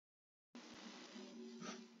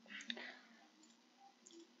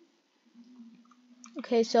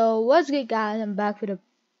Okay, so what's good guys, I'm back with a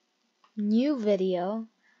new video.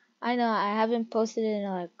 I know I haven't posted in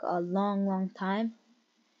like a long time.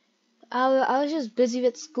 I was just busy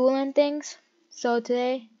with school and things, so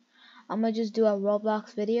today I'm gonna just do a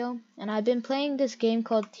Roblox video. And I've been playing this game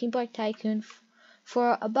called Theme Park Tycoon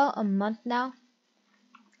for about a month now,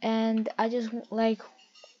 and I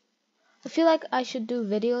feel like I should do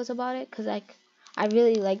videos about it because I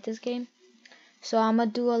really like this game. So I'm gonna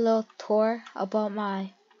do a little tour about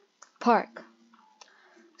my park.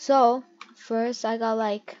 So first I got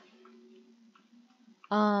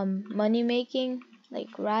money making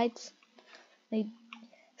rides, like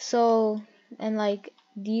so, and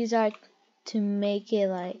these are to make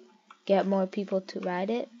it get more people to ride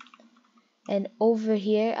it. And over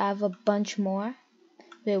here I have a bunch more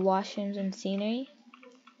with washrooms and scenery,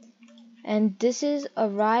 and this is a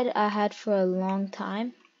ride I had for a long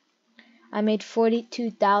time. I made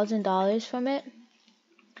 $42,000 from it,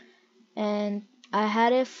 and I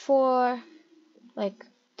had it for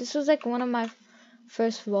this was one of my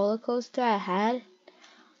first roller coaster I had.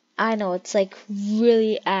 I know it's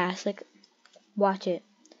really ass. Watch it.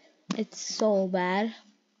 It's so bad.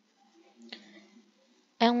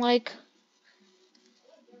 And I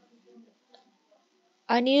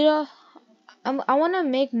want to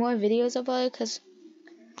make more videos about it because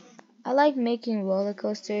I like making roller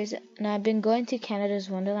coasters, and I've been going to Canada's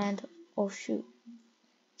Wonderland. Oh shoot.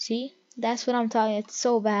 See? That's what I'm talking. It's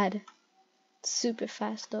so bad. It's super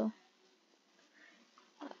fast though.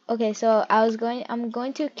 Okay, so I'm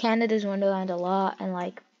going to Canada's Wonderland a lot, and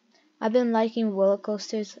I've been liking roller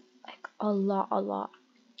coasters a lot.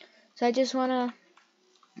 So I just want to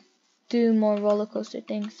do more roller coaster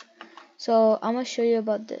things. So I'm gonna show you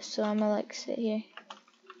about this. So I'm gonna sit here.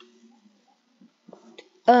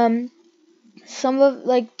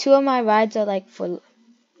 Two of my rides are for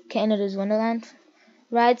Canada's Wonderland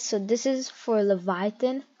rides. So this is for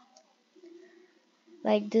Leviathan.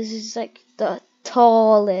 This is the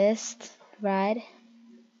tallest ride,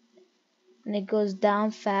 and it goes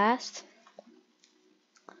down fast.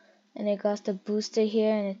 And it got the booster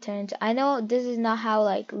here, and it turns. I know this is not how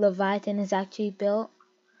Leviathan is actually built,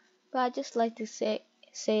 but I just like to say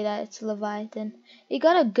that it's Leviathan. It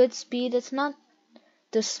got a good speed. It's not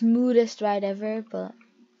the smoothest ride ever, but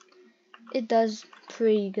it does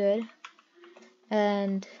pretty good.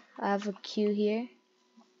 And I have a queue here.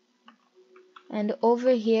 And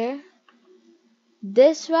over here,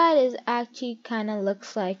 this ride is actually kind of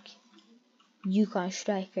looks like Yukon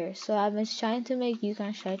Striker. So I've been trying to make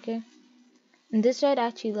Yukon Striker, and this ride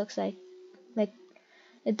actually looks like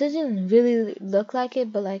it doesn't really look like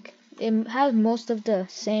it, but it has most of the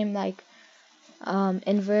same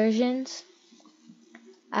inversions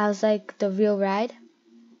as the real ride.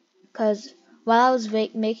 Cause while I was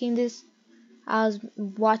making this, I was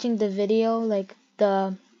watching the video,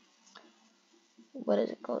 the what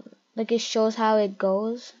is it called? It shows how it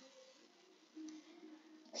goes.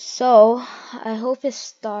 So I hope it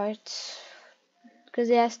starts, cause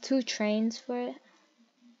it has 2 trains for it.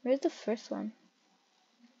 Where's the first one?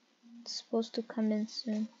 It's supposed to come in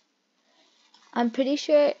soon. I'm pretty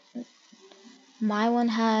sure my one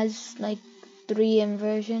has 3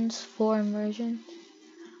 inversions, 4 inversions.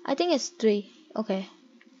 I think it's 3. Okay.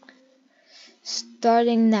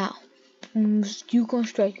 Starting now. Yukon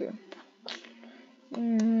Striker.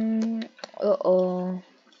 Uh-oh.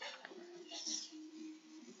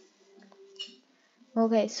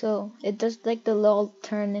 Okay, so it does the little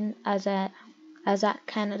turn in as at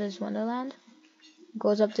Canada's Wonderland.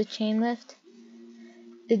 Goes up the chain lift.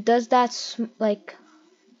 It does that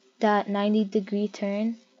that 90-degree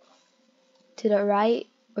turn to the right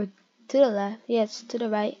or to the left. Yes, to the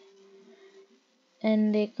right.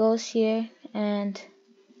 And it goes here and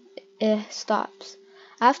it stops.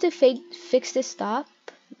 I have to fix this stop,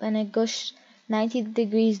 and it goes 90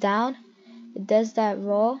 degrees down. It does that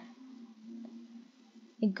roll.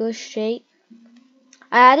 It goes straight.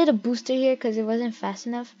 I added a booster here because it wasn't fast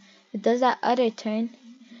enough. It does that other turn.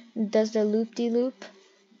 It does the loop-de-loop.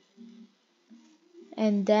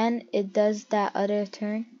 And then it does that other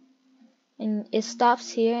turn. And it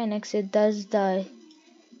stops here, and next it does the,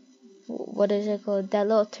 what is it called? That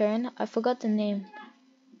little turn. I forgot the name.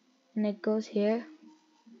 And it goes here.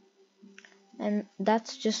 And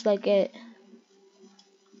that's just it.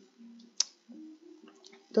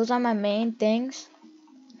 Those are my main things.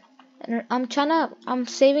 And I'm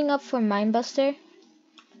saving up for Minebuster,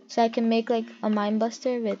 so I can make a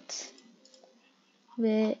Minebuster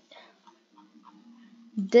with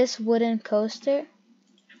this wooden coaster.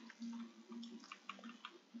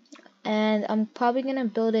 And I'm probably gonna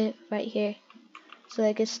build it right here. So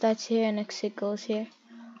like it starts here and next it goes here.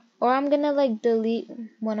 Or I'm gonna like delete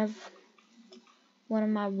one of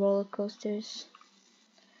my roller coasters.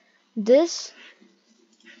 This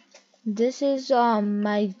is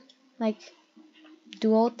my like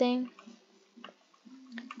dual thing,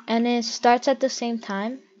 and it starts at the same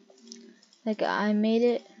time. Like I made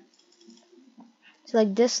it so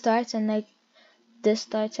like this starts and like this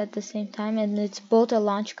starts at the same time, and it's both a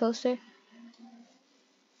launch coaster,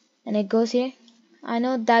 and it goes here. I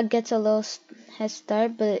know that gets a little head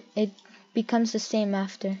start, but it becomes the same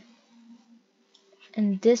after.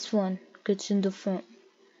 And this one gets in the front.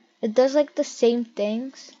 It does like the same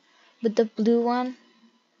things, but the blue one,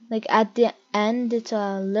 like at the end, it's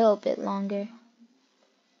a little bit longer.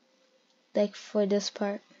 Like for this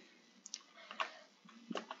part.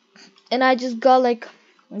 And I just got like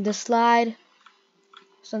the slide,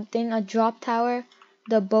 something, a drop tower,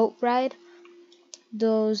 the boat ride,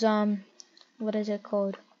 those what is it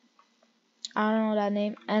called? I don't know that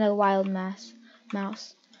name, and a wild mouse.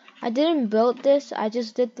 I didn't build this, I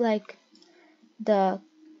just did like the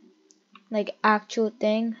actual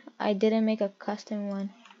thing. I didn't make a custom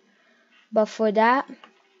one. But for that,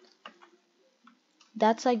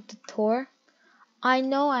 that's like the tour. I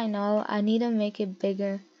know, I need to make it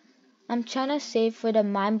bigger. I'm trying to save for the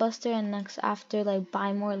mine buster and next after like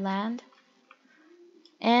buy more land.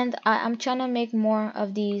 And I'm trying to make more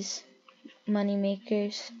of these money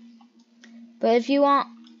makers. But if you want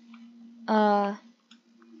a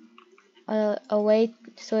way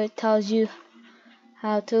so it tells you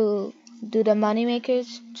how to do the money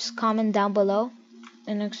makers, just comment down below,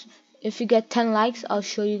 and if you get 10 likes, I'll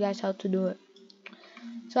show you guys how to do it.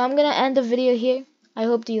 So I'm gonna end the video here. I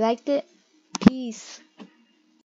hope you liked it. Peace.